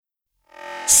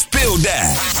Spill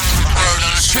that.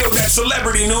 Spill that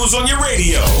celebrity news on your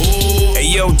radio.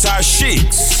 Hey, yo,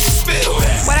 Tashiks. Spill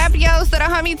that. What up, yo? So the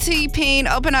homie T-Pain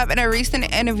opened up in a recent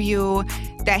interview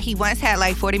that he once had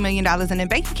like $40 million in a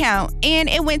bank account, and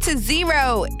it went to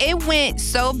zero. It went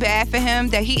so bad for him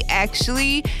that he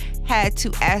actually had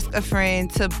to ask a friend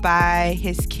to buy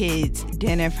his kids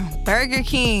dinner from Burger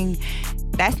King.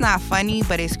 That's not funny,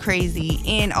 but it's crazy.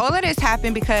 And all of this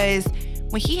happened because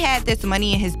when he had this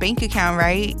money in his bank account,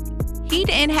 right, he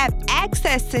didn't have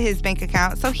access to his bank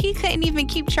account, so he couldn't even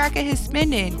keep track of his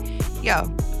spending. Yo,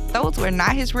 those were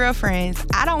not his real friends.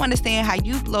 I don't understand how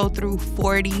you blow through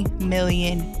 $40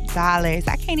 million.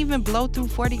 I can't even blow through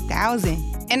 $40,000.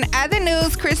 In other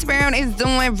news, Chris Brown is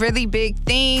doing really big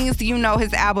things. You know,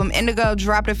 his album Indigo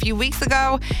dropped a few weeks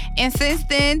ago, and since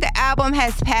then, the album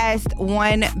has passed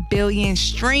 1 billion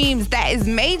streams. That is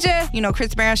major. You know,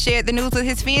 Chris Brown shared the news with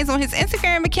his fans on his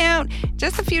Instagram account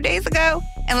just a few days ago.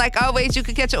 And like always, you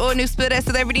can catch your all new Spill That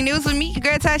Celebrity News with me, your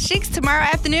girl Tashiks, tomorrow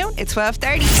afternoon at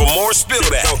 12:30. For more Spill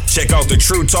That, check out the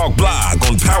True Talk blog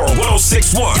on Power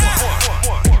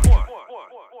 106.1.